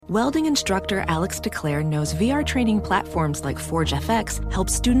Welding instructor Alex DeClaire knows VR training platforms like Forge FX help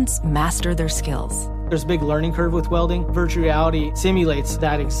students master their skills. There's a big learning curve with welding. Virtual reality simulates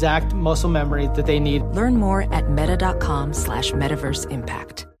that exact muscle memory that they need. Learn more at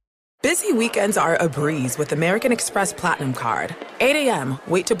meta.com/metaverseimpact. Busy weekends are a breeze with American Express Platinum Card. 8 a.m.,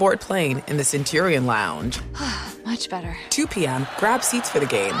 wait to board plane in the Centurion Lounge. Much better. 2 p.m., grab seats for the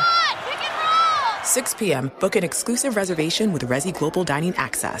game. 6 p.m., book an exclusive reservation with Resi Global Dining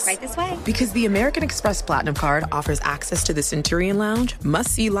Access. Right this way. Because the American Express Platinum Card offers access to the Centurion Lounge,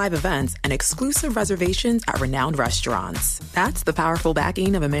 must-see live events, and exclusive reservations at renowned restaurants. That's the powerful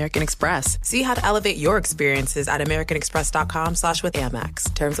backing of American Express. See how to elevate your experiences at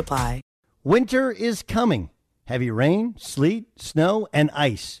americanexpress.com/withAmex. Terms apply. Winter is coming. Heavy rain, sleet, snow, and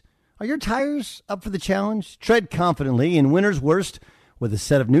ice. Are your tires up for the challenge? Tread confidently in winter's worst with a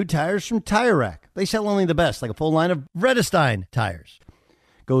set of new tires from Tire Rack. They sell only the best, like a full line of Vredestein tires.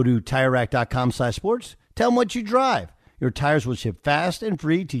 Go to TireRack.com/sports. Tell them what you drive. Your tires will ship fast and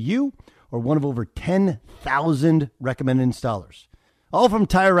free to you or one of over 10,000 recommended installers. All from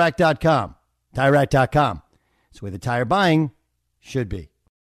TireRack.com. TireRack.com. It's the way the tire buying should be.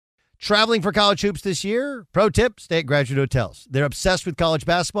 Traveling for college hoops this year? Pro tip, stay at Graduate Hotels. They're obsessed with college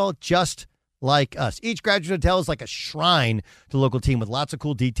basketball, just like us. Each Graduate Hotel is like a shrine to the local team with lots of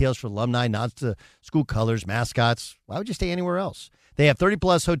cool details for alumni, nods to school colors, mascots. Why would you stay anywhere else? They have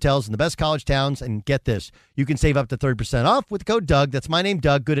 30-plus hotels in the best college towns, and get this, you can save up to 30% off with the code Doug. That's my name,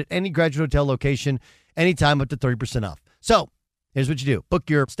 Doug. Good at any Graduate Hotel location, anytime up to 30% off. So here's what you do.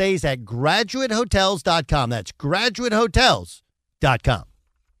 Book your stays at GraduateHotels.com. That's GraduateHotels.com.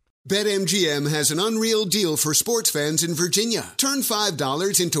 BetMGM has an unreal deal for sports fans in Virginia. Turn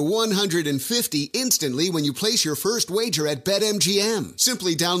 $5 into $150 instantly when you place your first wager at BetMGM.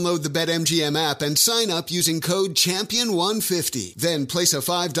 Simply download the BetMGM app and sign up using code Champion150. Then place a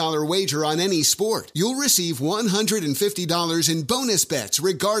 $5 wager on any sport. You'll receive $150 in bonus bets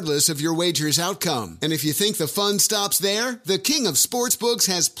regardless of your wager's outcome. And if you think the fun stops there, the King of Sportsbooks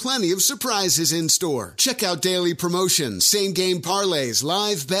has plenty of surprises in store. Check out daily promotions, same-game parlays,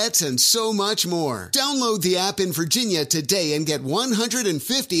 live bets, and so much more. Download the app in Virginia today and get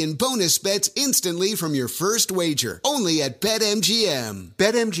 $150 in bonus bets instantly from your first wager. Only at BetMGM.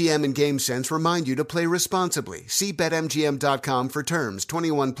 BetMGM and GameSense remind you to play responsibly. See BetMGM.com for terms.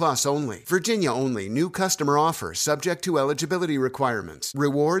 21 plus only. Virginia only. New customer offer. Subject to eligibility requirements.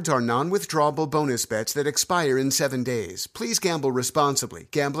 Rewards are non-withdrawable bonus bets that expire in 7 days. Please gamble responsibly.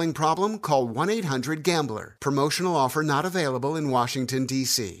 Gambling problem? Call 1-800-GAMBLER. Promotional offer not available in Washington,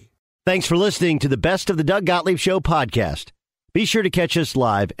 D.C. Thanks for listening to the Best of the Doug Gottlieb Show podcast. Be sure to catch us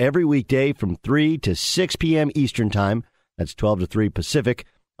live every weekday from 3 to 6 p.m. Eastern Time. That's 12 to 3 Pacific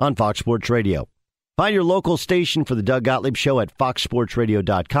on Fox Sports Radio. Find your local station for the Doug Gottlieb Show at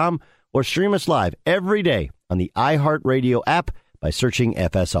foxsportsradio.com or stream us live every day on the iHeartRadio app by searching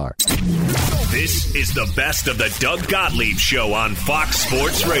FSR. This is the Best of the Doug Gottlieb Show on Fox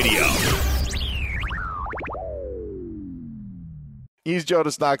Sports Radio. He's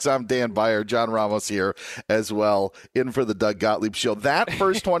Jonas Knox. I'm Dan Byer. John Ramos here as well, in for the Doug Gottlieb Show. That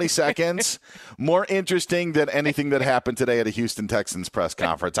first 20 seconds, more interesting than anything that happened today at a Houston Texans press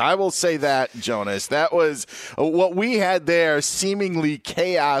conference. I will say that, Jonas. That was what we had there, seemingly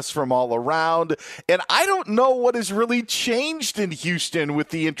chaos from all around. And I don't know what has really changed in Houston with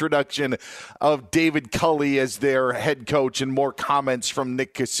the introduction of David Culley as their head coach and more comments from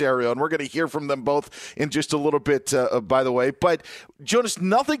Nick Caserio. And we're going to hear from them both in just a little bit, by the way. But Jonas,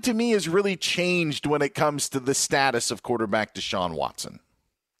 nothing to me has really changed when it comes to the status of quarterback Deshaun Watson.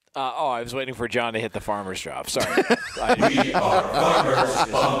 I was waiting for John to hit the farmer's drop. Sorry. We are farmers.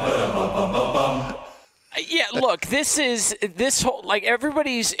 Yeah, look, this whole, like,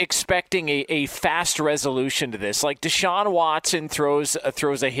 everybody's expecting a fast resolution to this. Like, Deshaun Watson throws a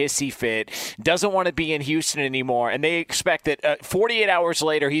hissy fit, doesn't want to be in Houston anymore, and they expect that 48 hours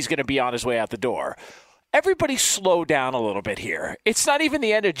later he's going to be on his way out the door. Everybody slow down a little bit here. It's not even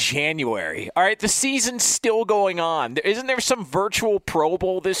the end of January. All right, the season's still going on. Isn't there some virtual Pro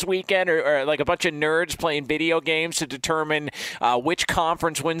Bowl this weekend or like a bunch of nerds playing video games to determine which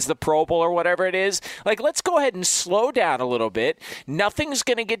conference wins the Pro Bowl or whatever it is? Like, let's go ahead and slow down a little bit. Nothing's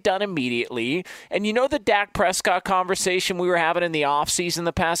going to get done immediately. And you know the Dak Prescott conversation we were having in the offseason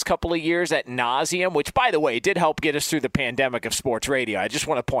the past couple of years at nauseum, which, by the way, did help get us through the pandemic of sports radio. I just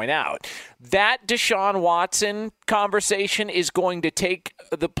want to point out that Deshaun Watson conversation is going to take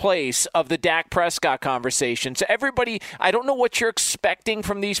the place of the Dak Prescott conversation. So everybody, I don't know what you're expecting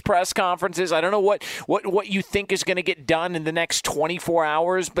from these press conferences. I don't know what you think is going to get done in the next 24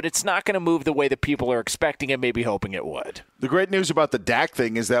 hours, but it's not going to move the way that people are expecting and maybe hoping it would. The great news about the Dak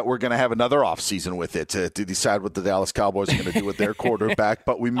thing is that we're going to have another offseason with it to decide what the Dallas Cowboys are going to do with their quarterback.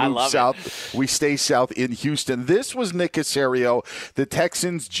 But we move south. We stay south in Houston. This was Nick Caserio, the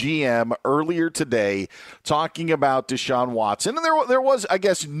Texans GM, earlier today talking about Deshaun Watson. And there was, I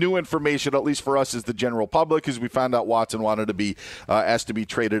guess, new information, at least for us as the general public, because we found out Watson wanted to be asked to be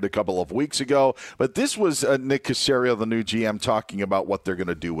traded a couple of weeks ago. But this was Nick Caserio, the new GM, talking about what they're going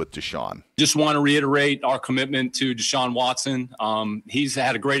to do with Deshaun. Just want to reiterate our commitment to Deshaun Watson. He's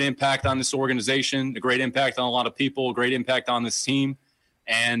had a great impact on this organization, a great impact on a lot of people, a great impact on this team.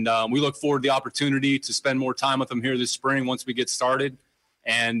 And we look forward to the opportunity to spend more time with him here this spring once we get started.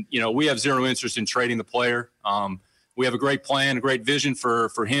 And, we have zero interest in trading the player. We have a great plan, a great vision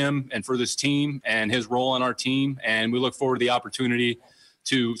for him and for this team and his role on our team. And we look forward to the opportunity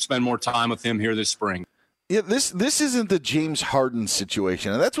to spend more time with him here this spring. Yeah, this isn't the James Harden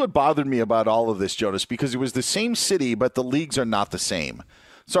situation. And that's what bothered me about all of this, Jonas, because it was the same city, but the leagues are not the same.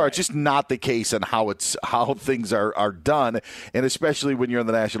 Sorry, it's just not the case on how things are done, and especially when you're in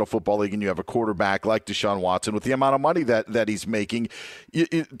the National Football League and you have a quarterback like Deshaun Watson with the amount of money that he's making.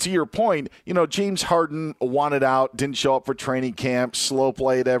 To your point, James Harden wanted out, didn't show up for training camp, slow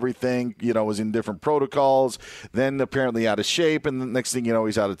played everything, was in different protocols, then apparently out of shape, and the next thing you know,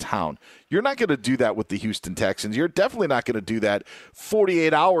 he's out of town. You're not going to do that with the Houston Texans. You're definitely not going to do that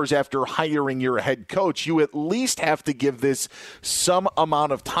 48 hours after hiring your head coach. You at least have to give this some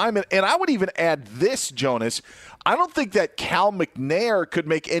amount of time. And I would even add this, Jonas. I don't think that Cal McNair could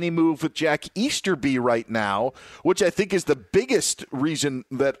make any move with Jack Easterby right now, which I think is the biggest reason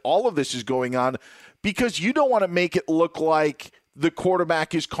that all of this is going on, because you don't want to make it look like the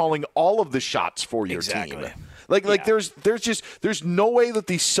quarterback is calling all of the shots for your team. There's no way that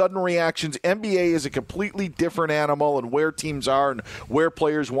these sudden reactions, NBA is a completely different animal, and where teams are and where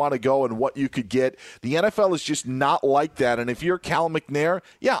players want to go and what you could get. The NFL is just not like that. And if you're Cal McNair,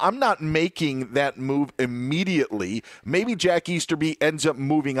 I'm not making that move immediately. Maybe Jack Easterby ends up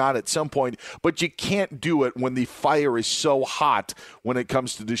moving on at some point, but you can't do it when the fire is so hot when it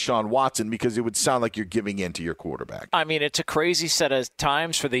comes to Deshaun Watson, because it would sound like you're giving in to your quarterback. I mean, it's a crazy set of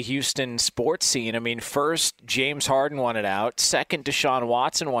times for the Houston sports scene. I mean, first, James Harden wanted out. Second, Deshaun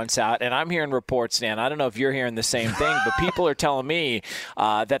Watson wants out. And I'm hearing reports, Dan, I don't know if you're hearing the same thing, but people are telling me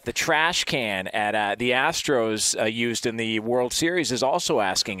that the trash can at the Astros used in the World Series is also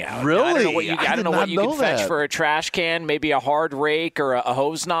asking out. Really? I don't know what you can fetch for a trash can, maybe a hard rake or a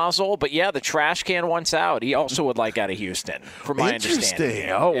hose nozzle. But, yeah, the trash can wants out. He also would like out of Houston, from my understanding.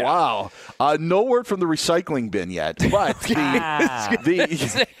 Interesting. Oh, wow. No word from the recycling bin yet. But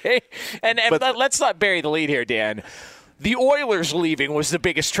let's not bury the lead here, Dan. The Oilers leaving was the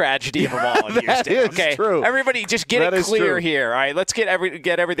biggest tragedy of them all in Houston. That is okay, true. Everybody, just get it clear here. All right, let's get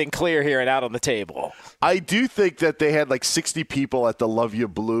everything clear here and out on the table. I do think that they had like 60 people at the Love You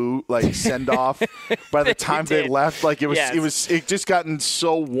Blue send off by the time they left. Like it just gotten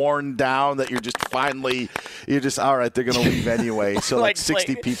so worn down that you're just all right. They're going to leave anyway. So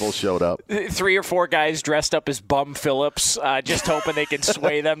 60 people showed up. 3 or 4 guys dressed up as Bum Phillips, just hoping they can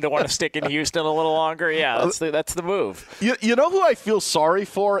sway them to want to stick in Houston a little longer. Yeah, that's the move. You know who I feel sorry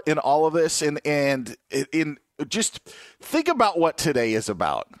for in all of this, and in just think about what today is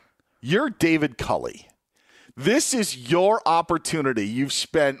about. You're David Culley. This is your opportunity. You've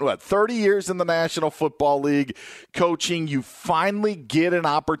spent 30 years in the National Football League coaching. You finally get an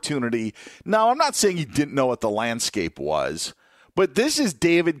opportunity. Now, I'm not saying you didn't know what the landscape was, but this is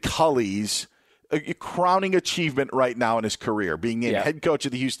David Culley's crowning achievement right now in his career, being head coach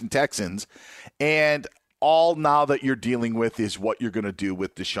of the Houston Texans, and all now that you're dealing with is what you're going to do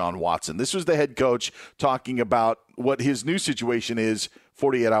with Deshaun Watson. This was the head coach talking about what his new situation is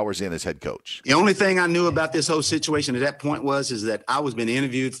 48 hours in as head coach. The only thing I knew about this whole situation at that point is that I was being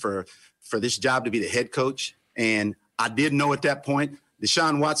interviewed for this job to be the head coach. And I did know at that point,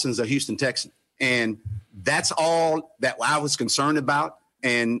 Deshaun Watson's a Houston Texan. And that's all that I was concerned about.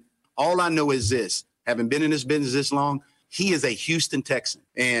 And all I know is this, having been in this business this long, he is a Houston Texan.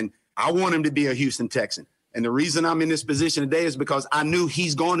 And I want him to be a Houston Texan. And the reason I'm in this position today is because I knew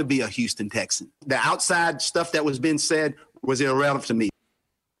he's going to be a Houston Texan. The outside stuff that was being said was irrelevant to me.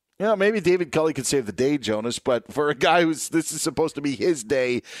 Yeah, maybe David Culley could save the day, Jonas, but for a guy this is supposed to be his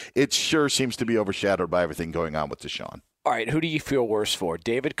day, it sure seems to be overshadowed by everything going on with Deshaun. All right, who do you feel worse for,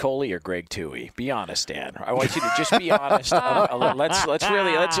 David Coley or Greg Toohey? Be honest, Dan. I want you to just be honest.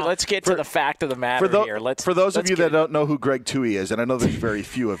 Let's get to the fact of the matter here. For those of you that don't know who Greg Toohey is, and I know there's very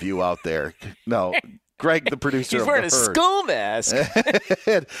few of you out there, no. Greg, the producer he's of wearing The Herd. a school mask.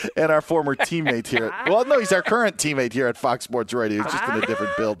 and our former teammate here. Well, no, he's our current teammate here at Fox Sports Radio. He's just in a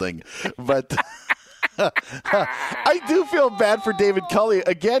different building. But I do feel bad for David Culley.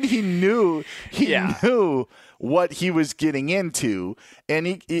 Again, he knew what he was getting into,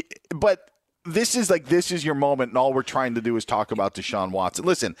 and but this is your moment, and all we're trying to do is talk about Deshaun Watson.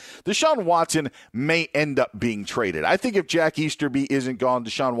 Listen, Deshaun Watson may end up being traded. I think if Jack Easterby isn't gone,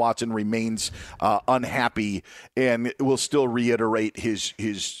 Deshaun Watson remains unhappy and will still reiterate his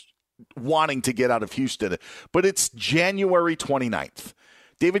wanting to get out of Houston. But it's January 29th.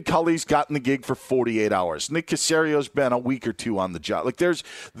 David Culley's gotten the gig for 48 hours. Nick Caserio's been a week or two on the job. Like there's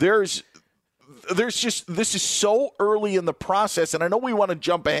just, this is so early in the process, and I know we want to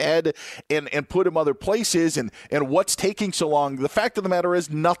jump ahead and put him other places, and what's taking so long. The fact of the matter is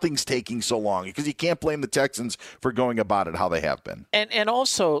nothing's taking so long, because you can't blame the Texans for going about it how they have been. And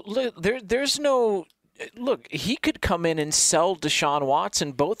also, there's no – look, he could come in and sell Deshaun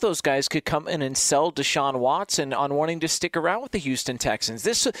Watson. Both those guys could come in and sell Deshaun Watson on wanting to stick around with the Houston Texans.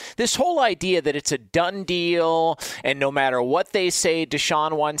 This whole idea that it's a done deal and no matter what they say,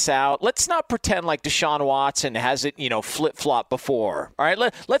 Deshaun wants out. Let's not pretend like Deshaun Watson hasn't, flip-flop before. All right,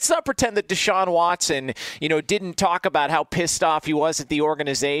 let's not pretend that Deshaun Watson, didn't talk about how pissed off he was at the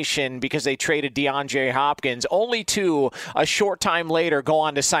organization because they traded DeAndre Hopkins, only to a short time later go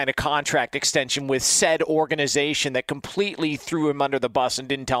on to sign a contract extension with said organization that completely threw him under the bus and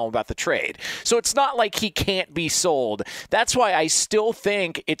didn't tell him about the trade. So it's not like he can't be sold. That's why I still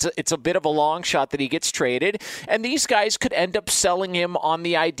think it's a bit of a long shot that he gets traded, and these guys could end up selling him on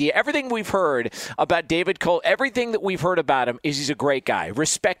the idea. Everything we've heard about David Cole, everything that we've heard about him is he's a great guy,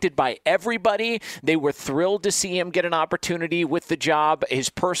 respected by everybody. They were thrilled to see him get an opportunity with the job. His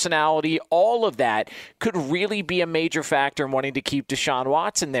personality, all of that could really be a major factor in wanting to keep Deshaun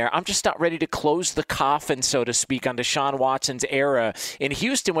Watson there. I'm just not ready to close the coffin, so to speak, on Deshaun Watson's era in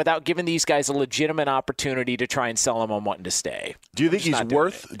Houston without giving these guys a legitimate opportunity to try and sell him on wanting to stay. Do you think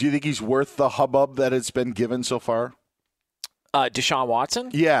he's worth the hubbub that has been given so far? Deshaun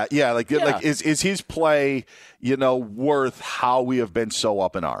Watson? Yeah. Like is his play, worth how we have been so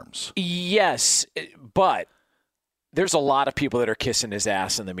up in arms? Yes, but there's a lot of people that are kissing his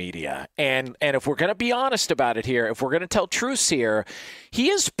ass in the media. And if we're going to be honest about it here, if we're going to tell truths here, he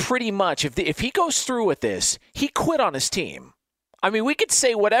is pretty much, if he goes through with this, he quit on his team. I mean, we could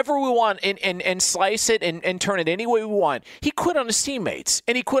say whatever we want and slice it and turn it any way we want. He quit on his teammates,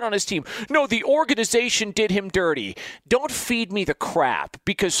 and he quit on his team. No, the organization did him dirty. Don't feed me the crap,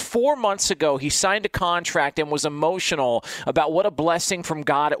 because 4 months ago he signed a contract and was emotional about what a blessing from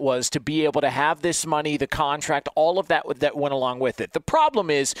God it was to be able to have this money, the contract, all of that went along with it. The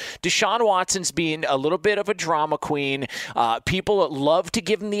problem is Deshaun Watson's being a little bit of a drama queen. People love to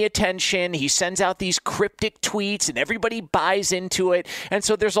give him the attention. He sends out these cryptic tweets, and everybody buys into it. And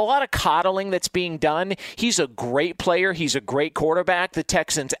so there's a lot of coddling that's being done. He's a great player. He's a great quarterback. The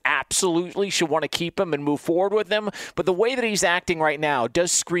Texans absolutely should want to keep him and move forward with him. But the way that he's acting right now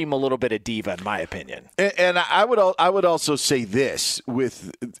does scream a little bit of diva, in my opinion. And I would also say this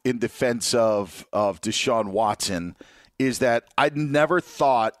in defense of Deshaun Watson, is that I never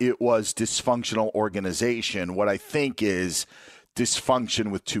thought it was dysfunctional organization. What I think is dysfunction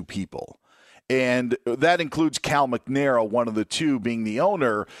with two people. And that includes Cal McNair, one of the two, being the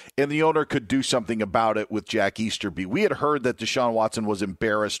owner, and the owner could do something about it with Jack Easterby. We had heard that Deshaun Watson was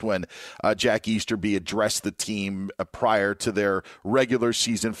embarrassed when Jack Easterby addressed the team prior to their regular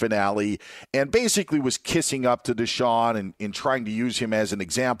season finale and basically was kissing up to Deshaun and trying to use him as an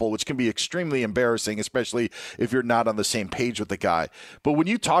example, which can be extremely embarrassing, especially if you're not on the same page with the guy. But when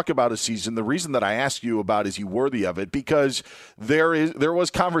you talk about a season, the reason that I ask you about is he worthy of it? Because there was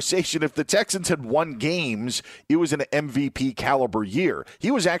conversation. If the Texans had won games, it was an MVP caliber year. He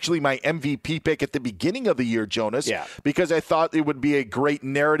was actually my MVP pick at the beginning of the year, Jonas, because I thought it would be a great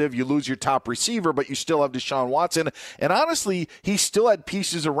narrative. You lose your top receiver, but you still have Deshaun Watson. And honestly, he still had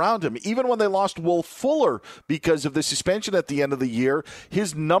pieces around him. Even when they lost Will Fuller because of the suspension at the end of the year,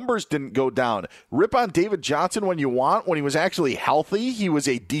 his numbers didn't go down. Rip on David Johnson when you want. When he was actually healthy, he was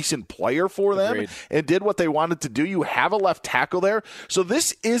a decent player for them and did what they wanted to do. You have a left tackle there. So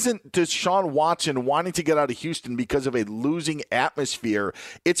this isn't Deshaun Deshaun Watson wanting to get out of Houston because of a losing atmosphere,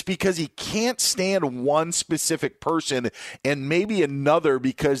 it's because he can't stand one specific person and maybe another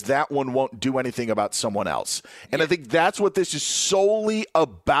because that one won't do anything about someone else. And I think that's what this is solely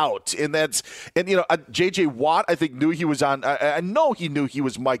about. And J.J. Watt, I think, knew he was on. I know he knew he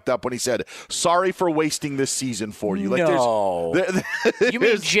was mic'd up when he said, "Sorry for wasting this season for you." No. You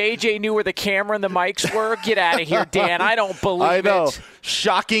mean J.J. knew where the camera and the mics were? Get out of here, Dan. I don't believe it.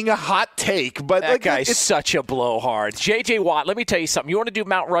 Shocking hot take. But that guy's such a blowhard. J.J. Watt, let me tell you something. You want to do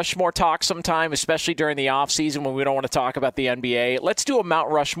Mount Rushmore talk sometime, especially during the offseason when we don't want to talk about the NBA? Let's do a Mount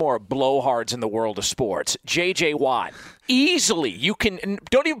Rushmore of blowhards in the world of sports. J.J. Watt. Easily, you can,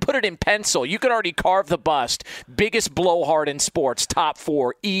 don't even put it in pencil. You can already carve the bust. Biggest blowhard in sports, top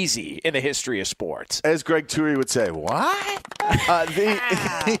 4, easy in the history of sports. As Greg Turi would say, what?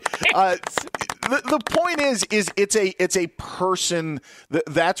 The point is it's a person.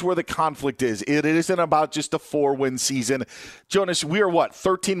 That's where the conflict is. It isn't about just a 4-win season. Jonas, we are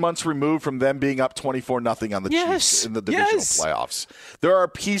 13 months removed from them being up 24-0 on the Chiefs in the divisional playoffs. There are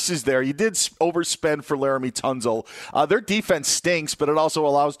pieces there. You did overspend for Laramie Tunzel. Their defense stinks, but it also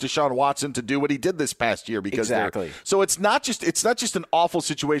allows Deshaun Watson to do what he did this past year so it's not just an awful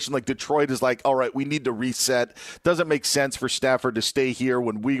situation like Detroit is like, all right, we need to reset. Doesn't make sense for Stafford to stay here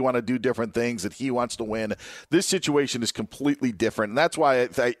when we want to do different things that he wants to win. This situation is completely different. And that's why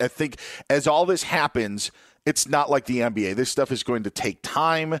I think as all this happens, it's not like the NBA. This stuff is going to take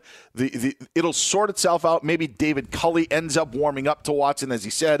time. It'll sort itself out. Maybe David Culley ends up warming up to Watson, as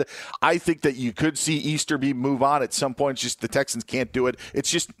he said. I think that you could see Easterby move on at some point. It's just the Texans can't do it. It's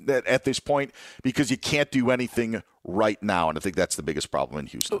just that at this point, because you can't do anything right now, and I think that's the biggest problem in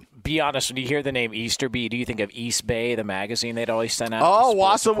Houston. Be honest, when you hear the name Easterby, do you think of East Bay, the magazine they'd always send out? Oh,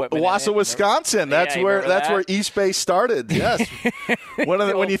 Wausau, Wisconsin. That's where East Bay started. Yes.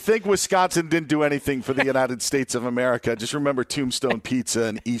 When you think Wisconsin didn't do anything for the United States of America, just remember Tombstone Pizza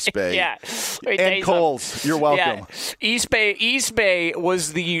and East Bay. And Kohl's. You're welcome. Yeah. East Bay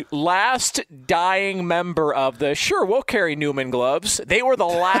was the last dying member of the we'll carry Newman gloves. They were the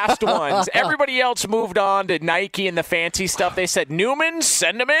last ones. Everybody else moved on to Nike and the fancy stuff. They said, Newman,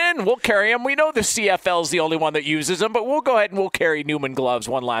 send them in. We'll carry them. We know the CFL is the only one that uses them, but we'll go ahead and we'll carry Newman gloves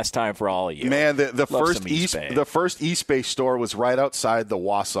one last time for all of you. Man, the first East Bay store was right outside the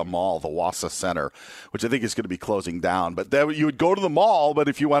Wausau Mall, the Wausau Center, which I think is going to be closing down. But you would go to the mall, but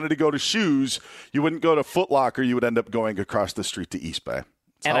if you wanted to go to shoes, you wouldn't go to Foot Locker. You would end up going across the street to East Bay.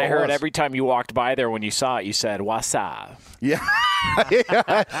 And I heard every time you walked by there when you saw it, you said, Wasa. Yeah.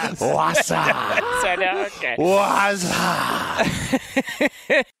 Wasa. Okay. Wasa.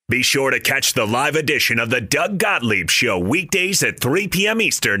 Be sure to catch the live edition of the Doug Gottlieb Show weekdays at 3 p.m.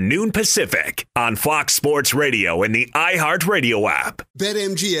 Eastern, noon Pacific on Fox Sports Radio and the iHeartRadio app.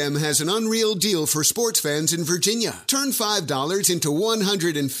 BetMGM has an unreal deal for sports fans in Virginia. Turn $5 into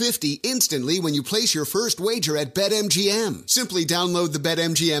 $150 instantly when you place your first wager at BetMGM. Simply download the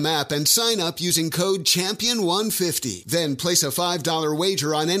BetMGM app and sign up using code Champion150. Then place a $5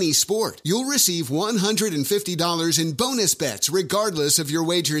 wager on any sport. You'll receive $150 in bonus bets regardless of your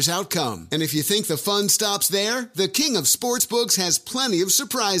wager's outcome. And if you think the fun stops there, the king of sportsbooks has plenty of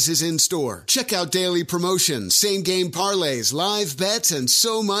surprises in store. Check out daily promotions, same-game parlays, live bets, and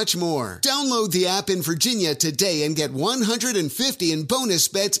so much more. Download the app in Virginia today and get $150 in bonus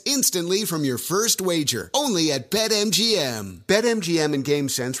bets instantly from your first wager. Only at BetMGM. BetMGM and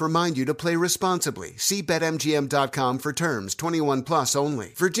GameSense remind you to play responsibly. See BetMGM.com for terms. 21 plus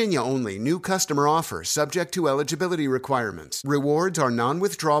only. Virginia only. New customer offer. Subject to eligibility requirements. Rewards are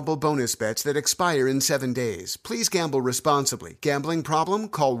non-withdrawable bonus bets that expire in 7 days. Please gamble responsibly. Gambling problem?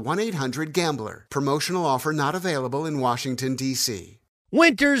 Call 1-800-GAMBLER. Promotional offer not available in Washington, D.C.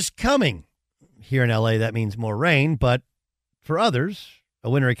 Winter's coming. Here in L.A., that means more rain, but for others, a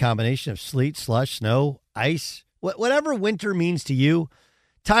wintry combination of sleet, slush, snow, ice, whatever winter means to you,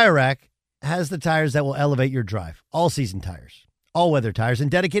 Tire Rack has the tires that will elevate your drive. All-season tires, all-weather tires,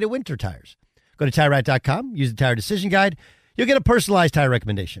 and dedicated winter tires. Go to TireRack.com, use the Tire Decision Guide. You'll get a personalized tire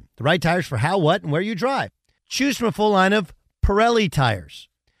recommendation. The right tires for how, what, and where you drive. Choose from a full line of Pirelli tires.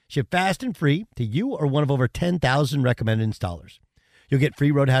 Ship fast and free to you or one of over 10,000 recommended installers. You'll get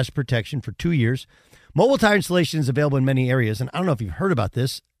free road hazard protection for 2 years. Mobile tire installation is available in many areas, and I don't know if you've heard about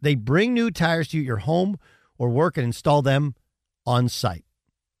this. They bring new tires to your home or work and install them on site.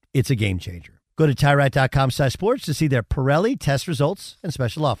 It's a game changer. Go to TireRack.com/sports to see their Pirelli test results and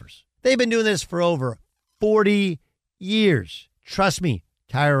special offers. They've been doing this for over 40 years. Trust me,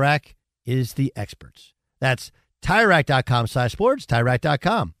 Tire Rack is the experts. That's TireRack.com/sports,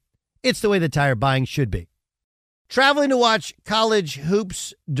 TireRack.com. It's the way the tire buying should be. Traveling to watch college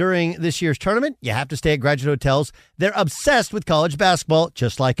hoops during this year's tournament? You have to stay at Graduate Hotels. They're obsessed with college basketball,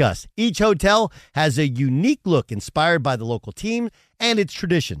 just like us. Each hotel has a unique look inspired by the local team and its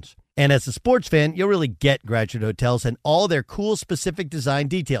traditions. And as a sports fan, you'll really get Graduate Hotels and all their cool, specific design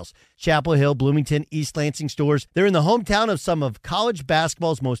details. Chapel Hill, Bloomington, East Lansing stores. They're in the hometown of some of college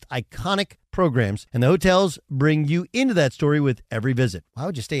basketball's most iconic programs, and the hotels bring you into that story with every visit. Why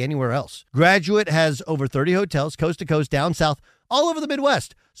would you stay anywhere else? Graduate has over 30 hotels, coast to coast, down south, all over the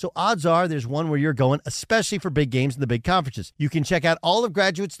Midwest. So odds are there's one where you're going, especially for big games and the big conferences. You can check out all of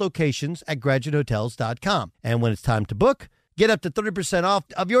Graduate's locations at graduatehotels.com. And when it's time to book, get up to 30% off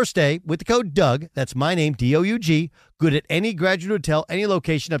of your stay with the code Doug. That's my name, D-O-U-G. Good at any Graduate Hotel, any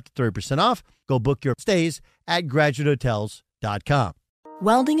location, up to 30% off. Go book your stays at graduatehotels.com.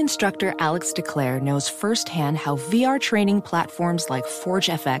 Welding instructor Alex DeClaire knows firsthand how VR training platforms like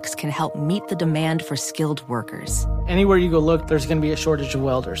ForgeFX can help meet the demand for skilled workers. Anywhere you go look, there's going to be a shortage of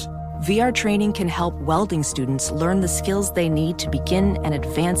welders. VR training can help welding students learn the skills they need to begin and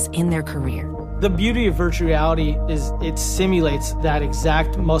advance in their career. The beauty of virtual reality is it simulates that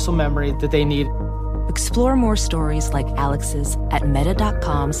exact muscle memory that they need. Explore more stories like Alex's at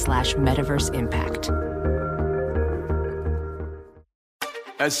meta.com/metaverseimpact.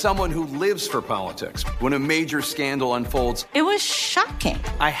 As someone who lives for politics, when a major scandal unfolds, it was shocking.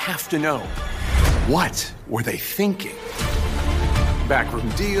 I have to know, what were they thinking? Backroom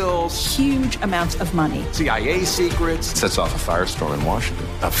deals, huge amounts of money, CIA secrets, sets off a firestorm in Washington,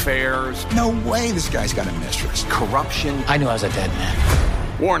 affairs. No way this guy's got a mistress. Corruption. I knew I was a dead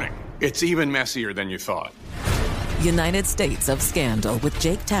man. Warning, it's even messier than you thought. United States of Scandal with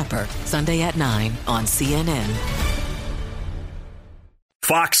Jake Tapper, Sunday at 9 on CNN.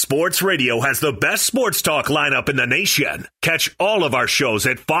 Fox Sports Radio has the best sports talk lineup in the nation. Catch all of our shows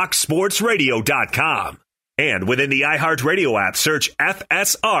at foxsportsradio.com. And within the iHeartRadio app, search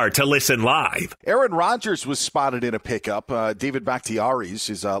FSR to listen live. Aaron Rodgers was spotted in a pickup. David Bakhtiari's,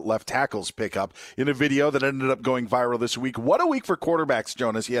 his left tackle's pickup, in a video that ended up going viral this week. What a week for quarterbacks,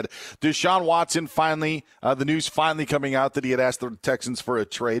 Jonas. He had Deshaun Watson finally, the news finally coming out that he had asked the Texans for a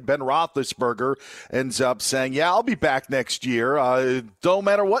trade. Ben Roethlisberger ends up saying, yeah, I'll be back next year. Don't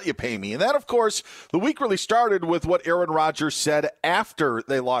matter what you pay me. And then, of course, the week really started with what Aaron Rodgers said after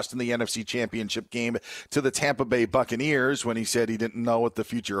they lost in the NFC Championship game to the Tampa Bay Buccaneers, when he said he didn't know what the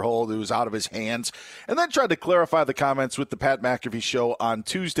future held. It was out of his hands. And then tried to clarify the comments with the Pat McAfee show on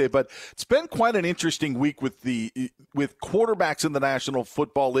Tuesday. But it's been quite an interesting week with quarterbacks in the National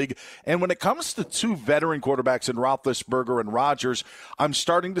Football League. And when it comes to two veteran quarterbacks in Roethlisberger and Rodgers, I'm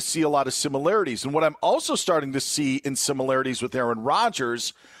starting to see a lot of similarities. And what I'm also starting to see in similarities with Aaron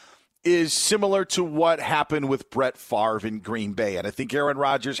Rodgers is similar to what happened with Brett Favre in Green Bay. And I think Aaron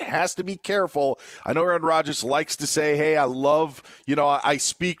Rodgers has to be careful. I know Aaron Rodgers likes to say, hey, I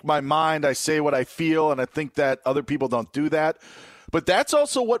speak my mind, I say what I feel, and I think that other people don't do that. But that's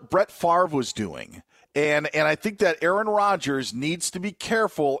also what Brett Favre was doing. And I think that Aaron Rodgers needs to be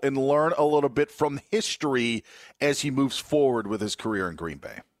careful and learn a little bit from history as he moves forward with his career in Green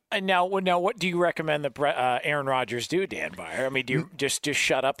Bay. And now, what do you recommend that Aaron Rodgers do, Dan Byer? I mean, do you just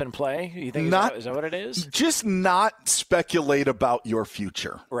shut up and play? You think is that what it is? Just not speculate about your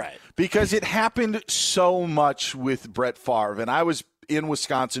future. Right. Because it happened so much with Brett Favre. And I was in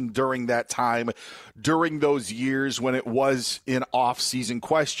Wisconsin during that time, during those years when it was an off-season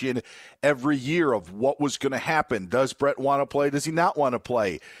question every year of what was going to happen. Does Brett want to play? Does he not want to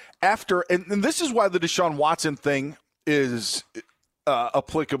play? And this is why the Deshaun Watson thing is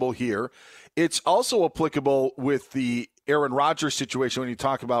applicable here. It's also applicable with the Aaron Rodgers situation when you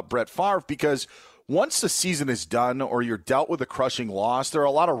talk about Brett Favre, because once the season is done or you're dealt with a crushing loss, there are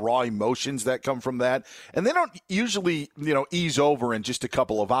a lot of raw emotions that come from that, and they don't usually, ease over in just a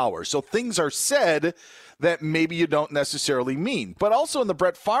couple of hours. So things are said that maybe you don't necessarily mean. But also in the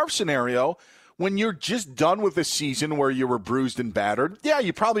Brett Favre scenario, when you're just done with a season where you were bruised and battered, yeah,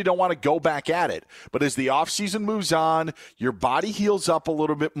 you probably don't want to go back at it. But as the offseason moves on, your body heals up a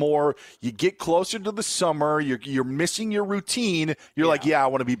little bit more. You get closer to the summer. You're missing your routine. You're like, I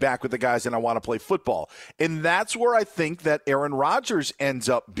want to be back with the guys and I want to play football. And that's where I think that Aaron Rodgers ends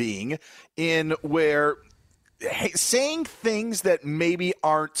up being, in where saying things that maybe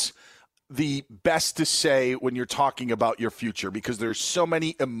aren't the best to say when you're talking about your future, because there's so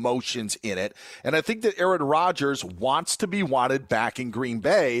many emotions in it. And I think that Aaron Rodgers wants to be wanted back in Green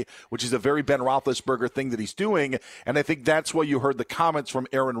Bay, which is a very Ben Roethlisberger thing that he's doing. And I think that's why you heard the comments from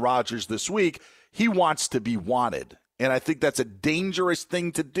Aaron Rodgers this week. He wants to be wanted. And I think that's a dangerous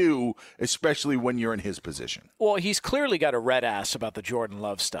thing to do, especially when you're in his position. Well, he's clearly got a red ass about the Jordan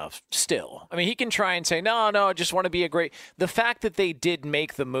Love stuff still. I mean, he can try and say, no, I just want to be a great – the fact that they did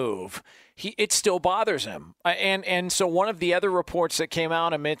make the move – it still bothers him. And so one of the other reports that came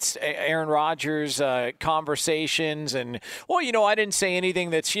out amidst Aaron Rodgers' conversations and, well, I didn't say anything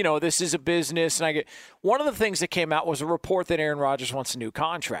that's, this is a business. And one of the things that came out was a report that Aaron Rodgers wants a new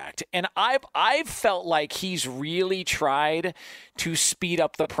contract. And I've felt like he's really tried to speed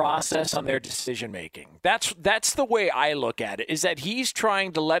up the process on their decision making. That's the way I look at it, is that he's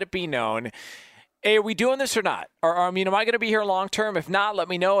trying to let it be known, hey, are we doing this or not? Or am I going to be here long term? If not, let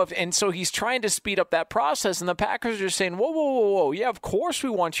me know. And so he's trying to speed up that process. And the Packers are saying, whoa. Yeah, of course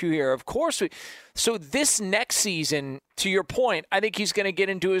we want you here. Of course we. So this next season, to your point, I think he's going to get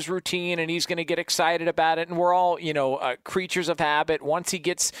into his routine and he's going to get excited about it. And we're all, creatures of habit. Once he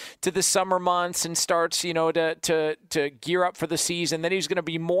gets to the summer months and starts, to gear up for the season, then he's going to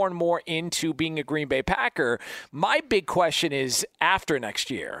be more and more into being a Green Bay Packer. My big question is after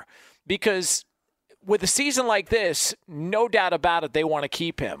next year, because with a season like this, no doubt about it, they want to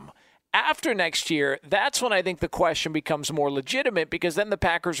keep him. After next year, that's when I think the question becomes more legitimate, because then the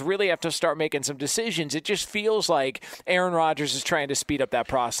Packers really have to start making some decisions. It just feels like Aaron Rodgers is trying to speed up that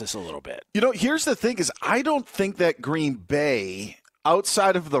process a little bit. Here's the thing is I don't think that Green Bay,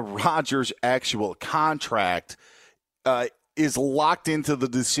 outside of the Rodgers actual contract, is locked into the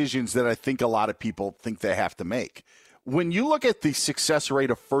decisions that I think a lot of people think they have to make. When you look at the success rate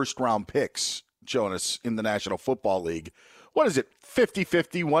of first-round picks, Jonas, in the National Football League, what is it,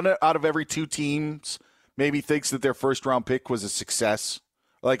 50-50? One out of every two teams maybe thinks that their first-round pick was a success.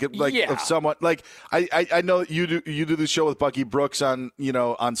 If someone I know you do the show with Bucky Brooks on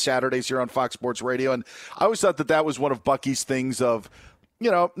Saturdays here on Fox Sports Radio, and I always thought that was one of Bucky's things of,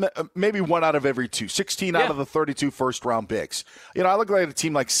 maybe one out of every two, 16 out of the 32 first-round picks. I look at a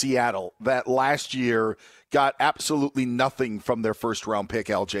team like Seattle that last year got absolutely nothing from their first-round pick,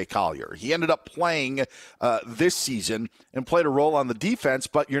 L.J. Collier. He ended up playing this season and played a role on the defense,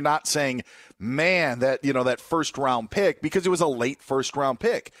 but you're not saying, man, that first-round pick, because it was a late first-round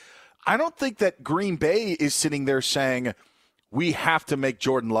pick. I don't think that Green Bay is sitting there saying, we have to make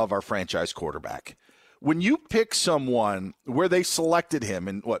Jordan Love our franchise quarterback. When you pick someone where they selected him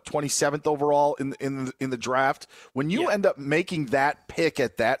in 27th overall in the draft, when you end up making that pick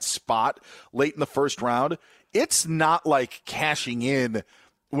at that spot late in the first round, it's not like cashing in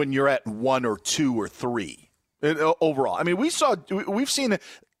when you're at 1 or 2 or 3 overall. I mean, we've seen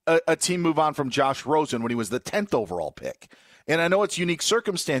a team move on from Josh Rosen when he was the 10th overall pick. And I know it's unique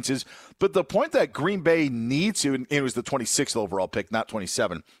circumstances, but the point that Green Bay needs to, and it was the 26th overall pick, not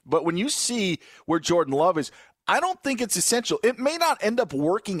 27. But when you see where Jordan Love is, I don't think it's essential. It may not end up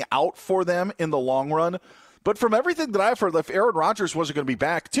working out for them in the long run, but from everything that I've heard, if Aaron Rodgers wasn't going to be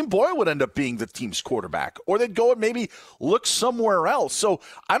back, Tim Boyle would end up being the team's quarterback, or they'd go and maybe look somewhere else. So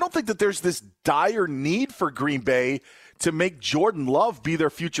I don't think that there's this dire need for Green Bay to make Jordan Love be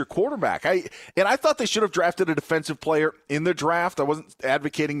their future quarterback. I thought they should have drafted a defensive player in the draft. I wasn't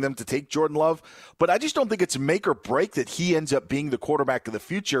advocating them to take Jordan Love, but I just don't think it's make or break that he ends up being the quarterback of the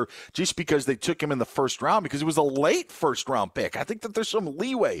future just because they took him in the first round, because it was a late first round pick. I think that there's some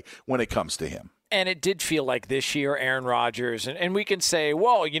leeway when it comes to him. And it did feel like this year, Aaron Rodgers, and we can say,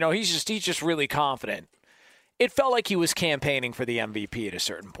 well, he's just really confident. It felt like he was campaigning for the MVP at a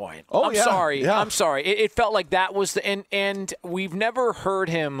certain point. I'm sorry. It felt like that was and we've never heard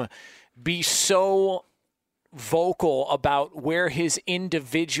him be so vocal about where his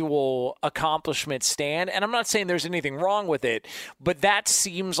individual accomplishments stand. And I'm not saying there's anything wrong with it, but that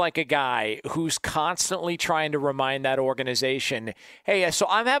seems like a guy who's constantly trying to remind that organization, hey, so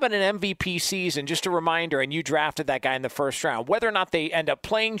I'm having an MVP season, just a reminder, and you drafted that guy in the first round. Whether or not they end up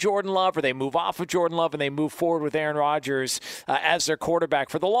playing Jordan Love or they move off of Jordan Love and they move forward with Aaron Rodgers as their quarterback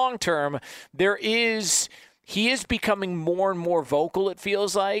for the long term, he is becoming more and more vocal, it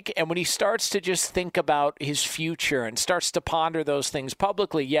feels like. And when he starts to just think about his future and starts to ponder those things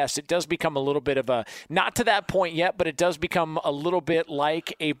publicly, yes, it does become a little bit of a, not to that point yet, but it does become a little bit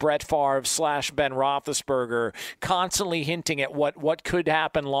like a Brett Favre / Ben Roethlisberger, constantly hinting at what could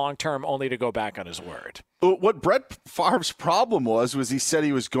happen long term, only to go back on his word. What Brett Favre's problem was he said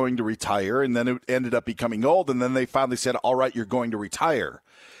he was going to retire, and then it ended up becoming old, and then they finally said, all right, you're going to retire.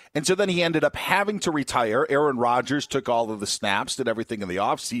 And so then he ended up having to retire. Aaron Rodgers took all of the snaps, did everything in the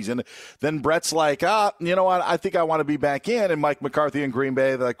offseason. Then Brett's like, you know what, I think I want to be back in. And Mike McCarthy and Green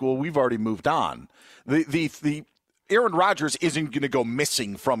Bay, they're like, well, we've already moved on. Aaron Rodgers isn't going to go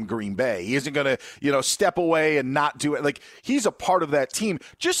missing from Green Bay. He isn't going to, step away and not do it. Like, he's a part of that team,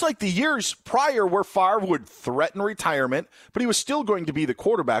 just like the years prior where Favre would threaten retirement, but he was still going to be the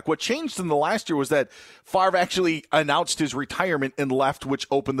quarterback. What changed in the last year was that Favre actually announced his retirement and left, which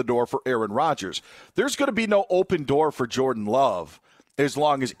opened the door for Aaron Rodgers. There's going to be no open door for Jordan Love as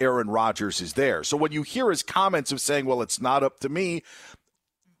long as Aaron Rodgers is there. So when you hear his comments of saying, well, it's not up to me,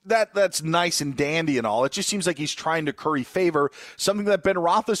 that's nice and dandy and all. It just seems like he's trying to curry favor, something that Ben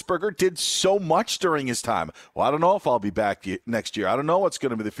Roethlisberger did so much during his time. Well, I don't know if I'll be back next year. I don't know what's going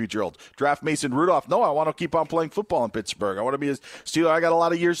to be the future hold. Draft Mason Rudolph. No, I want to keep on playing football in Pittsburgh. I want to be a Steeler. I got a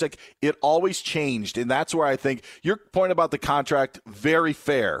lot of years. Like, it always changed, and that's where I think your point about the contract, very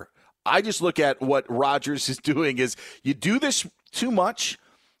fair. I just look at what Rodgers is doing is you do this too much,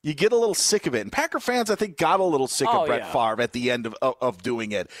 you get a little sick of it. And Packer fans, I think, got a little sick of Brett Favre at the end of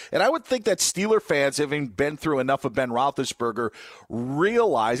doing it. And I would think that Steeler fans, having been through enough of Ben Roethlisberger,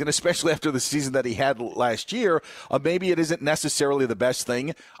 realize, and especially after the season that he had last year, maybe it isn't necessarily the best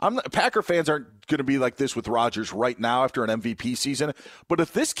thing. Packer fans aren't going to be like this with Rodgers right now after an MVP season. But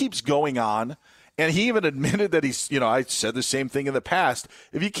if this keeps going on, and he even admitted that he's, I said the same thing in the past.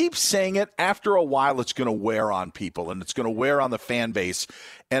 If you keep saying it, after a while, it's going to wear on people, and it's going to wear on the fan base.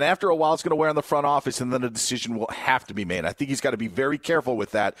 And after a while, it's going to wear on the front office, and then a decision will have to be made. I think he's got to be very careful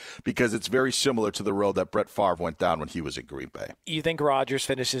with that because it's very similar to the road that Brett Favre went down when he was in Green Bay. You think Rodgers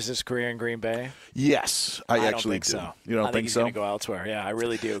finishes his career in Green Bay? Yes, I actually don't think do. so. You don't I think he's so? going to go elsewhere. Yeah, I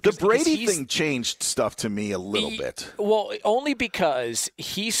really do. The Brady thing changed stuff to me a little bit. Well, only because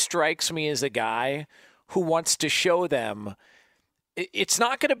he strikes me as a guy who wants to show them it's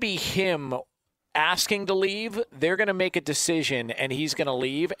not going to be him asking to leave. They're going to make a decision, and he's going to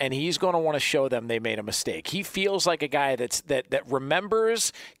leave, and he's going to want to show them they made a mistake. He feels like a guy that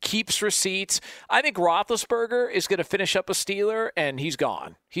remembers, keeps receipts. I think Roethlisberger is going to finish up a Steeler, and he's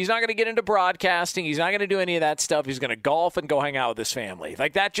gone. He's not going to get into broadcasting. He's not going to do any of that stuff. He's going to golf and go hang out with his family.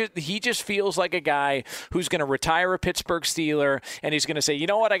 Like that, he just feels like a guy who's going to retire a Pittsburgh Steeler, and he's going to say, you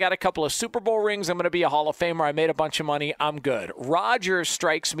know what, I got a couple of Super Bowl rings. I'm going to be a Hall of Famer. I made a bunch of money. I'm good. Rodgers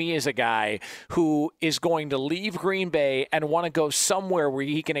strikes me as a guy who is going to leave Green Bay and want to go somewhere where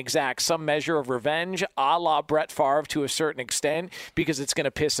he can exact some measure of revenge, a la Brett Favre to a certain extent, because it's going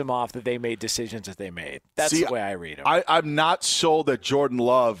to piss him off that they made decisions that they made. That's the way I read him. I'm not sold that Jordan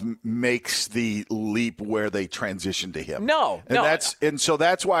Love makes the leap where they transition to him. And so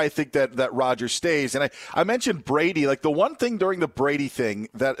that's why I think that Rodgers stays. And I mentioned Brady. Like, the one thing during the Brady thing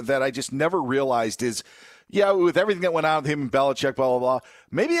that I just never realized is, with everything that went on with him and Belichick, blah, blah, blah,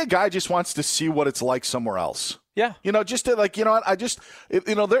 maybe a guy just wants to see what it's like somewhere else. Yeah. Just to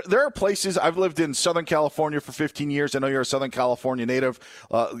there are places. I've lived in Southern California for 15 years. I know you're a Southern California native,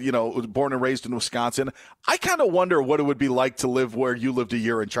 born and raised in Wisconsin. I kind of wonder what it would be like to live where you lived a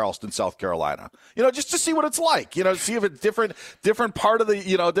year in Charleston, South Carolina. Just to see what it's like, see if it's different part of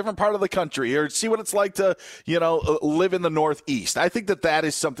the country, or see what it's like to, live in the Northeast. I think that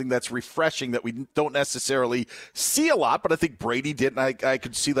is something that's refreshing that we don't necessarily see a lot, but I think Brady did, and I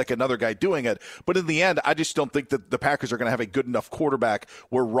could see like another guy doing it. But in the end, I just don't think that the Packers are going to have a good enough quarterback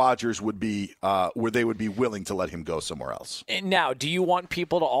where Rodgers would be, where they would be willing to let him go somewhere else. And now, do you want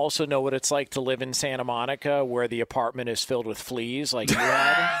people to also know what it's like to live in Santa Monica, where the apartment is filled with fleas, like you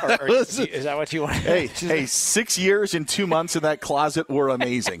had? Or is that what you want? Hey, 6 years and 2 months in that closet were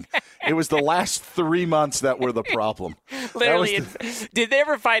amazing. It was the last 3 months that were the problem. Literally, did they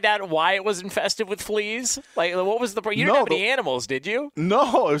ever find out why it was infested with fleas? Like, what was the? You didn't have any animals, did you?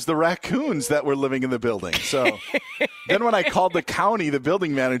 No, it was the raccoons that were living in the building. So then when I called the county, the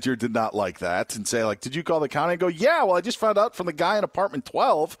building manager did not like that and say, like, did you call the county? I go, yeah, well, I just found out from the guy in apartment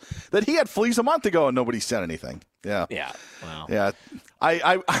 12 that he had fleas a month ago and nobody said anything. Yeah. Yeah. Wow. Yeah.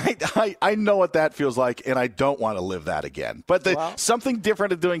 I know what that feels like, and I don't want to live that again. But something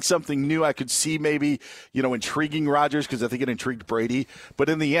different and doing something new, I could see maybe, intriguing Rodgers, because I think it intrigued Brady. But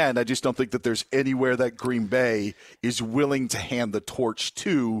in the end, I just don't think that there's anywhere that Green Bay is willing to hand the torch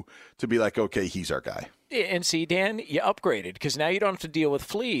to be like, okay, he's our guy. And see, Dan, you upgraded, because now you don't have to deal with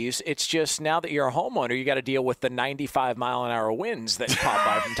fleas. It's just now that you're a homeowner, you got to deal with the 95-mile-an-hour winds that pop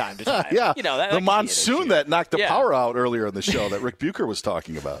by from time to time. Yeah, the monsoon that knocked the power out earlier in the show that Rick Bucher was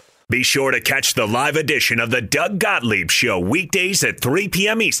talking about. Be sure to catch the live edition of the Doug Gottlieb Show weekdays at 3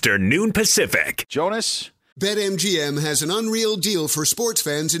 p.m. Eastern, noon Pacific. Jonas, BetMGM has an unreal deal for sports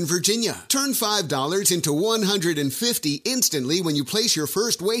fans in Virginia. Turn $5 into $150 instantly when you place your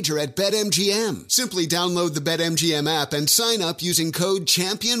first wager at BetMGM. Simply download the BetMGM app and sign up using code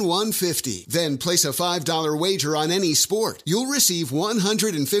Champion150. Then place a $5 wager on any sport. You'll receive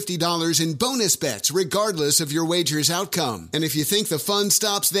 $150 in bonus bets regardless of your wager's outcome. And if you think the fun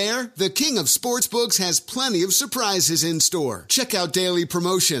stops there, the King of Sportsbooks has plenty of surprises in store. Check out daily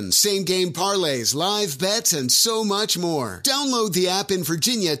promotions, same-game parlays, live bets, and so much more. Download the app in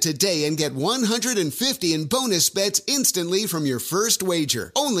Virginia today and get $150 in bonus bets instantly from your first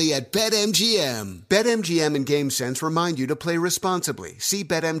wager. Only at BetMGM. BetMGM and GameSense remind you to play responsibly. See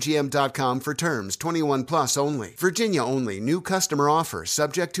BetMGM.com for terms. 21 plus only. Virginia only. New customer offer.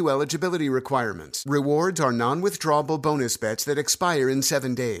 Subject to eligibility requirements. Rewards are non-withdrawable bonus bets that expire in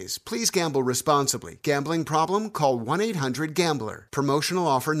 7 days. Please gamble responsibly. Gambling problem? Call 1-800-GAMBLER. Promotional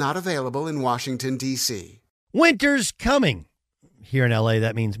offer not available in Washington, D.C. Winter's coming. Here in LA,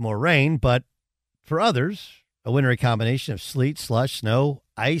 that means more rain, but for others, a wintry combination of sleet, slush, snow,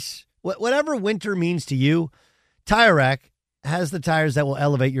 ice, whatever winter means to you, Tire Rack has the tires that will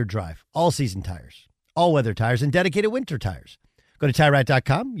elevate your drive. All-season tires, all-weather tires, and dedicated winter tires. Go to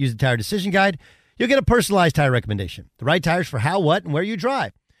TireRack.com, use the Tire Decision Guide. You'll get a personalized tire recommendation. The right tires for how, what, and where you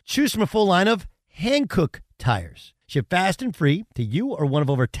drive. Choose from a full line of Hankook tires. Ship fast and free to you or one of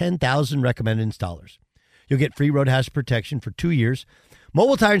over 10,000 recommended installers. You'll get free road hazard protection for 2 years.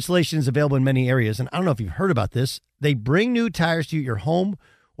 Mobile tire installation is available in many areas, and I don't know if you've heard about this. They bring new tires to your home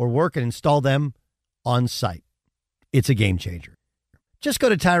or work and install them on site. It's a game changer. Just go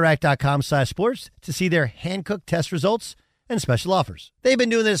to TireRack.com/sports to see their Hankook test results and special offers. They've been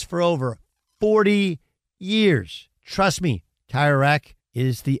doing this for over 40 years. Trust me, Tire Rack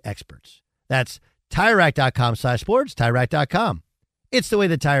is the experts. That's TireRack.com/sports, TireRack.com. It's the way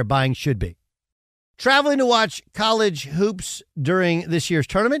the tire buying should be. Traveling to watch college hoops during this year's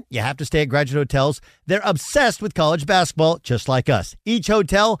tournament, you have to stay at Graduate Hotels. They're obsessed with college basketball, just like us. Each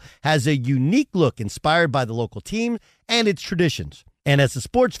hotel has a unique look inspired by the local team and its traditions. And as a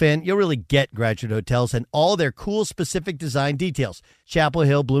sports fan, you'll really get Graduate Hotels and all their cool specific design details. Chapel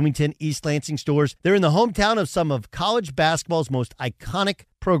Hill, Bloomington, East Lansing stores. They're in the hometown of some of college basketball's most iconic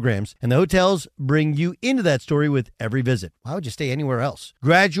programs, and the hotels bring you into that story with every visit. Why would you stay anywhere else?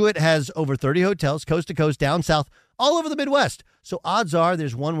 Graduate has over 30 hotels, coast to coast, down south, all over the Midwest. So odds are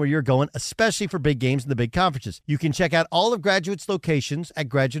there's one where you're going, especially for big games and the big conferences. You can check out all of Graduate's locations at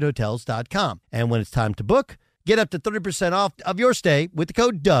graduatehotels.com. And when it's time to book, get up to 30% off of your stay with the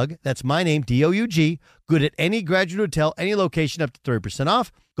code DOUG. That's my name, D-O-U-G. Good at any Graduate Hotel, any location, up to 30%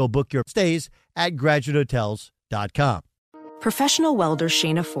 off. Go book your stays at graduatehotels.com. Professional welder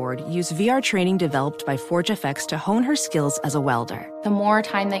Shayna Ford used VR training developed by ForgeFX to hone her skills as a welder. The more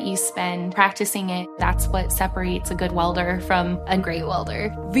time that you spend practicing it, that's what separates a good welder from a great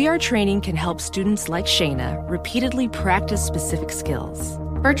welder. VR training can help students like Shayna repeatedly practice specific skills.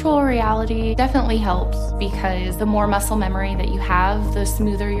 Virtual reality definitely helps because the more muscle memory that you have, the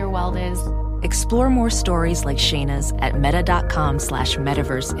smoother your weld is. Explore more stories like Shayna's at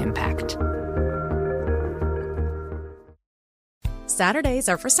meta.com/metaverseimpact. Saturdays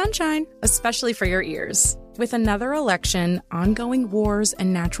are for sunshine, especially for your ears. With another election, ongoing wars,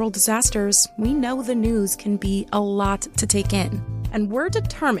 and natural disasters, we know the news can be a lot to take in. And we're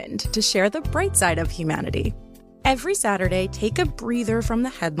determined to share the bright side of humanity. Every Saturday, take a breather from the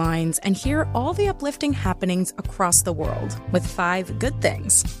headlines and hear all the uplifting happenings across the world with 5 Good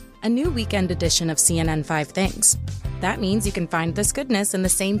Things, a new weekend edition of CNN 5 Things. That means you can find this goodness in the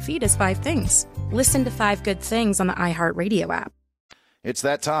same feed as 5 Things. Listen to 5 Good Things on the iHeartRadio app. It's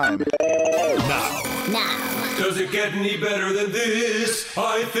that time. Now. Does it get any better than this?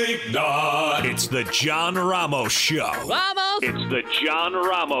 I think not. It's the John Ramos Show. Ramos! It's the John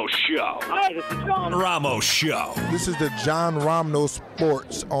Ramos Show. Hi, this is John Ramos Show. This is the John Ramos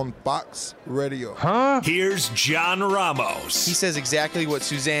Sports on Fox Radio. Huh? Here's John Ramos. He says exactly what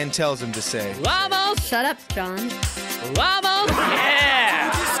Suzanne tells him to say. Ramos! Shut up, John. Ramos! Yeah!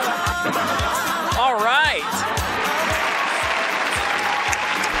 All right.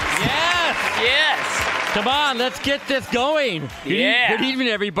 Yes. Come on, let's get this going. Yeah. Good evening,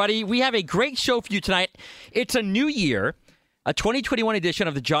 everybody. We have a great show for you tonight. It's a new year, a 2021 edition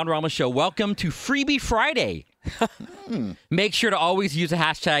of the John Ramos Show. Welcome to Freebie Friday. Make sure to always use the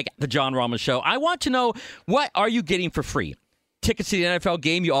hashtag The John Ramos Show. I want to know, what are you getting for free? Tickets to the NFL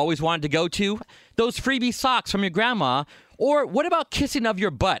game you always wanted to go to? Those freebie socks from your grandma? Or what about kissing of your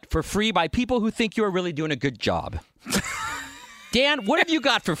butt for free by people who think you're really doing a good job? Dan, what have you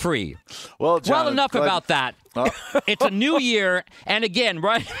got for free? Well, John, enough about that. It's a new year, and again,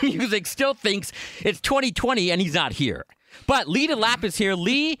 Ryan Music still thinks it's 2020, and he's not here. But Lee DeLapp is here.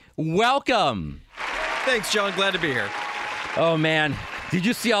 Lee, welcome. Thanks, John. Glad to be here. Oh, man. Did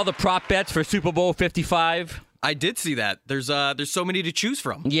you see all the prop bets for Super Bowl 55? I did see that. There's so many to choose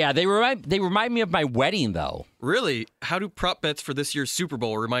from. Yeah, they remind me of my wedding, though. Really? How do prop bets for this year's Super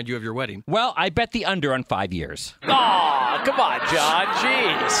Bowl remind you of your wedding? Well, I bet the under on 5 years. Aw, come on, John.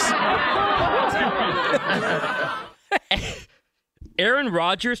 Jeez. Aaron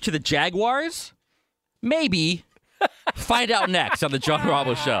Rodgers to the Jaguars? Maybe. Find out next on the John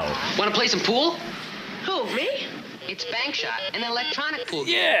Ramos Show. Want to play some pool? Who, me? It's Bank Shot, an electronic pool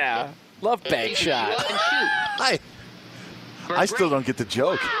game. Yeah. Love Bank Shot. I still don't get the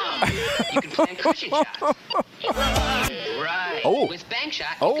joke. You can play cushion shot. Right. Oh. With Bank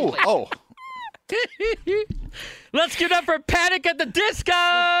Shot. Oh. Let's give it up for Panic at the Disco.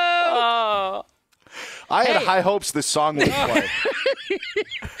 I had high hopes this song would play.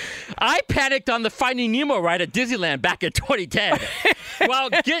 I panicked on the Finding Nemo ride at Disneyland back in 2010. Well,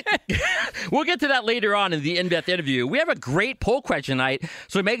 we'll get to that later on in the in-depth interview. We have a great poll question tonight,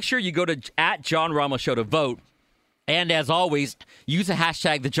 so make sure you go to @JohnRamos Show to vote. And as always, use the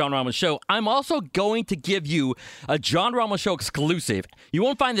hashtag #TheJohnRamos I'm also going to give you a John Ramos Show exclusive. You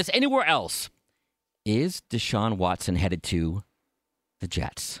won't find this anywhere else. Is Deshaun Watson headed to the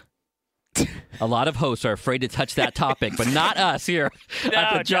Jets? A lot of hosts are afraid to touch that topic, but not us here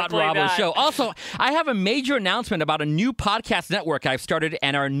at the John Ramos Show. Also, I have a major announcement about a new podcast network I've started,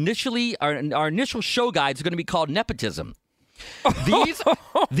 and our initial show guide is going to be called Nepotism. These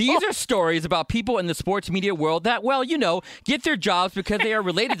are stories about people in the sports media world that, well, get their jobs because they are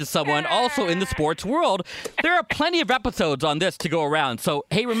related to someone also in the sports world. There are plenty of episodes on this to go around. So,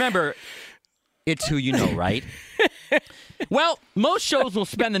 hey, remember, it's who you know, right? Well, most shows will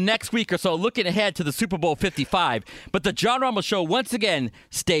spend the next week or so looking ahead to the Super Bowl 55, but the John Ramos Show once again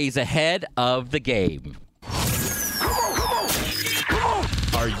stays ahead of the game.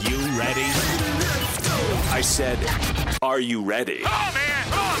 Are you ready? I said, are you ready? Oh, man!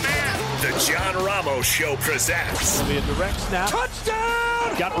 The John Ramos Show presents. It'll be a direct snap.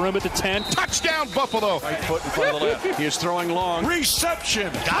 Touchdown! Got room at the 10. Touchdown, Buffalo! Right foot in front of the left. He is throwing long.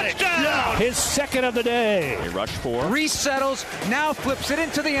 Reception. Got it. Touchdown! His second of the day. They rush for. Resettles. Now flips it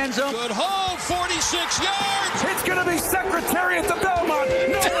into the end zone. Good hold. 46 yards. It's going to be Secretary at the Belmont. No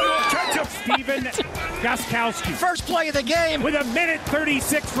one will catch him. Steven Gostkowski. First play of the game. With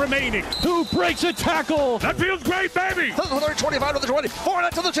 1:36 remaining. Who breaks a tackle? That feels great, baby. 25 to the 20. 4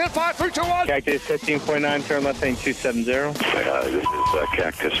 to the 10. 5, 3, 2, 1. Cactus 15.9, turn left lane 270. This is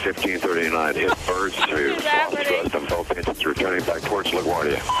Cactus 1539. Hit birds to thrust and fell pitches returning back towards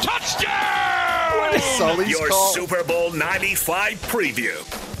LaGuardia. Touchdown! Your call. Super Bowl 95 preview.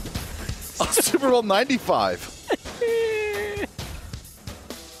 Super Bowl 95.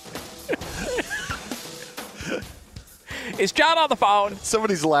 Is John on the phone?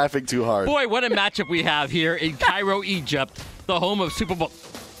 Somebody's laughing too hard. Boy, what a matchup we have here in Cairo, Egypt, the home of Super Bowl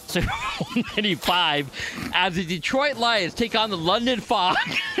 95, as the Detroit Lions take on the London Fog.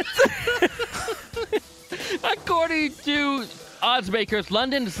 According to oddsmakers,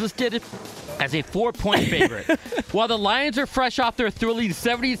 London is listed as a 4-point favorite, while the Lions are fresh off their thrilling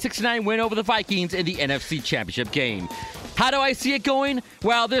 70-69 win over the Vikings in the NFC Championship game. How do I see it going?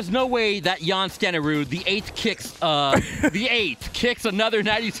 Well, there's no way that Jan Stenerud, the eighth, kicks another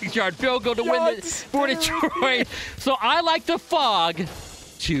 96-yard field goal to win for Detroit. So I like the Fog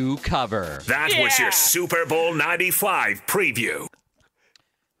to cover. That was your Super Bowl 95 preview.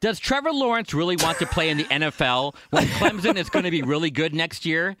 Does Trevor Lawrence really want to play in the NFL when Clemson is going to be really good next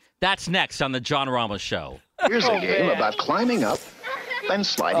year? That's next on the John Ramos Show. Here's a game about climbing up and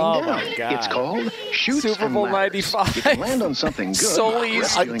sliding down. My God. It's called Shoots Super Bowl and Ladders. 95. You can land on something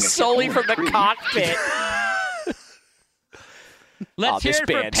good. solely from the cockpit. Let's hear it for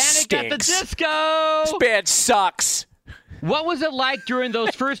Panic at the Disco. This band sucks. What was it like during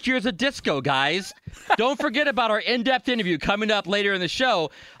those first years of disco, guys? Don't forget about our in-depth interview coming up later in the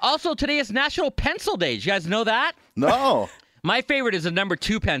show. Also, today is National Pencil Day. Did you guys know that? No. My favorite is the number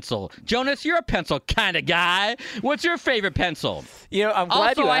 2 pencil. Jonas, you're a pencil kind of guy. What's your favorite pencil? I'm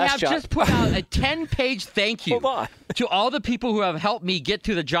glad you asked, I have John. just put out a 10-page thank you Hold on. to all the people who have helped me get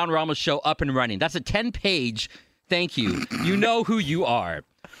to the John Ramos Show up and running. That's a 10-page thank you. You know who you are.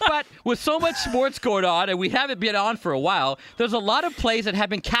 But with so much sports going on, and we haven't been on for a while, there's a lot of plays that have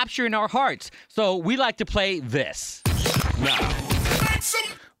been capturing our hearts. So we like to play this. Now,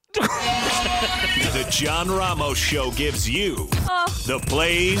 the John Ramos Show gives you the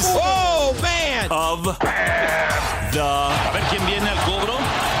plays of the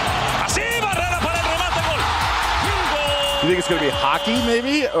You think it's going to be hockey,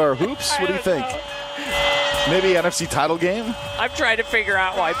 maybe, or hoops? What do you think? Maybe NFC title game? I'm trying to figure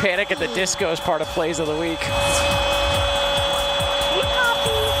out why Panic at the Disco is part of Plays of the Week.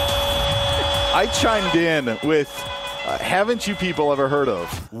 I chimed in with, haven't you people ever heard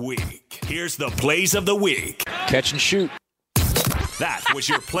of? Week. Here's the Plays of the Week. Catch and shoot. That was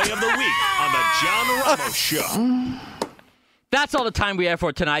your Play of the Week on the John Ramos Show. That's all the time we have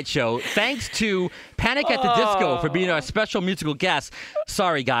for tonight's show. Thanks to Panic at the Disco for being our special musical guest.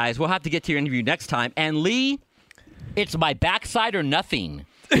 Sorry, guys. We'll have to get to your interview next time. And Lee, it's my backside or nothing.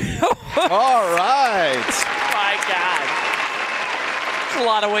 All right. My God. There's a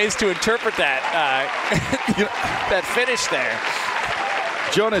lot of ways to interpret that, that finish there.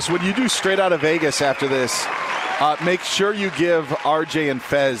 Jonas, when you do Straight Outta Vegas after this, make sure you give RJ and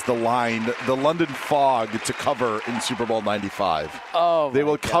Fez the line, the London Fog, to cover in Super Bowl 95. Oh, they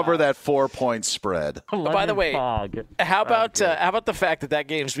will cover that 4-point spread. By the way, how about the fact that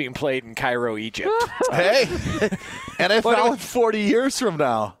game's being played in Cairo, Egypt? Hey, NFL in 40 years from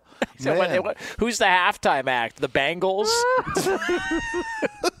now. So who's the halftime act? The Bengals?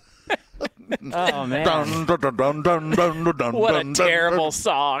 Oh, man. What a terrible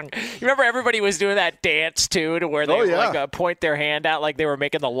song. You remember everybody was doing that dance, too, to where they point their hand out like they were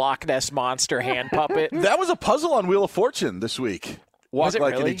making the Loch Ness Monster hand puppet? That was a puzzle on Wheel of Fortune this week. Was it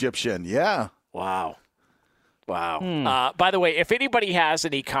like really? an Egyptian, yeah. Wow. By the way, if anybody has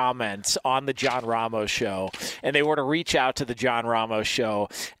any comments on the John Ramos Show and they were to reach out to the John Ramos Show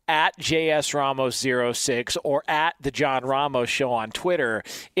at JSRamos06 or at the John Ramos Show on Twitter,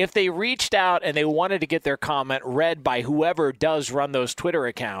 if they reached out and they wanted to get their comment read by whoever does run those Twitter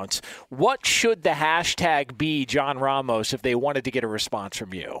accounts, what should the hashtag be, John Ramos, if they wanted to get a response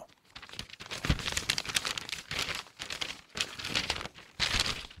from you?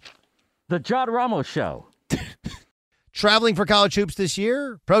 The John Ramos Show. Traveling for college hoops this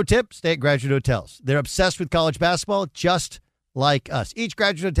year? Pro tip, stay at Graduate Hotels. They're obsessed with college basketball, just like us. Each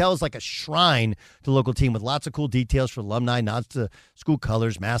Graduate Hotel is like a shrine to the local team with lots of cool details for alumni, nods to school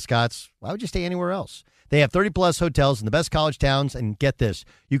colors, mascots. Why would you stay anywhere else? They have 30-plus hotels in the best college towns, and get this,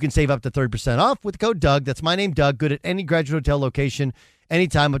 you can save up to 30% off with the code Doug. That's my name, Doug. Good at any Graduate Hotel location,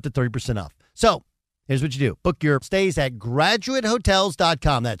 anytime up to 30% off. So here's what you do. Book your stays at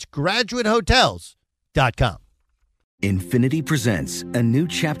graduatehotels.com. That's graduatehotels.com. Infiniti presents a new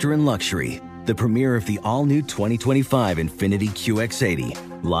chapter in luxury, the premiere of the all-new 2025 Infiniti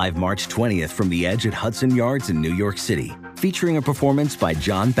QX80, live March 20th from the Edge at Hudson Yards in New York City, featuring a performance by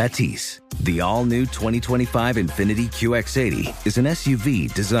John Batiste. The all-new 2025 Infiniti QX80 is an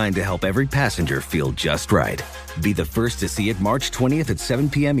SUV designed to help every passenger feel just right. Be the first to see it March 20th at 7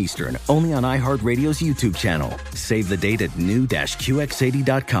 p.m. Eastern, only on iHeartRadio's YouTube channel. Save the date at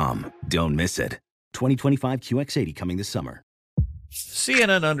new-QX80.com. Don't miss it. 2025 QX80 coming this summer.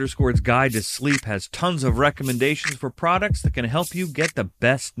 CNN_'s Guide to Sleep has tons of recommendations for products that can help you get the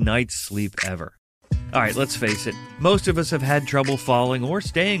best night's sleep ever. All right, let's face it. Most of us have had trouble falling or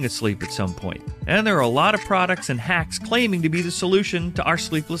staying asleep at some point. And there are a lot of products and hacks claiming to be the solution to our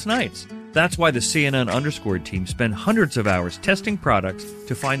sleepless nights. That's why the CNN_ team spend hundreds of hours testing products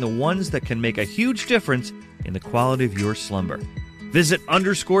to find the ones that can make a huge difference in the quality of your slumber. Visit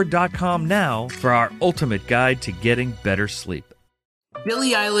underscore.com now for our ultimate guide to getting better sleep.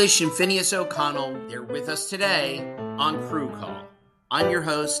 Billie Eilish and Phineas O'Connell, they're with us today on Crew Call. I'm your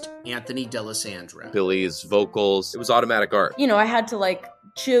host, Anthony D'Alessandro. Billie's vocals, it was automatic art. You know, I had to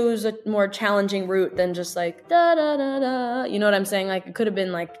choose a more challenging route than just da da da da. You know what I'm saying? It could have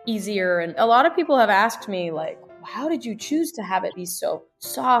been easier. And a lot of people have asked me how did you choose to have it be so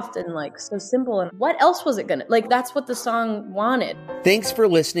soft and so simple? And what else was it gonna that's what the song wanted. Thanks for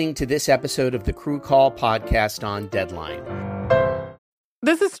listening to this episode of the Crew Call podcast on Deadline.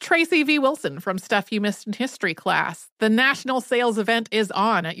 This is Tracy V. Wilson from Stuff You Missed in History class. The national sales event is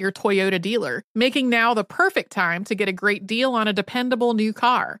on at your Toyota dealer, making now the perfect time to get a great deal on a dependable new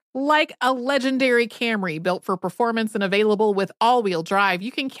car. Like a legendary Camry built for performance and available with all-wheel drive,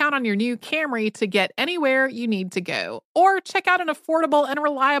 you can count on your new Camry to get anywhere you need to go. Or check out an affordable and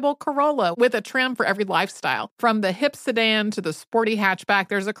reliable Corolla with a trim for every lifestyle. From the hip sedan to the sporty hatchback,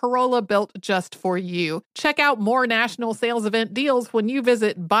 there's a Corolla built just for you. Check out more national sales event deals when you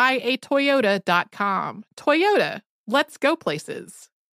visit buyatoyota.com. Toyota, let's go places.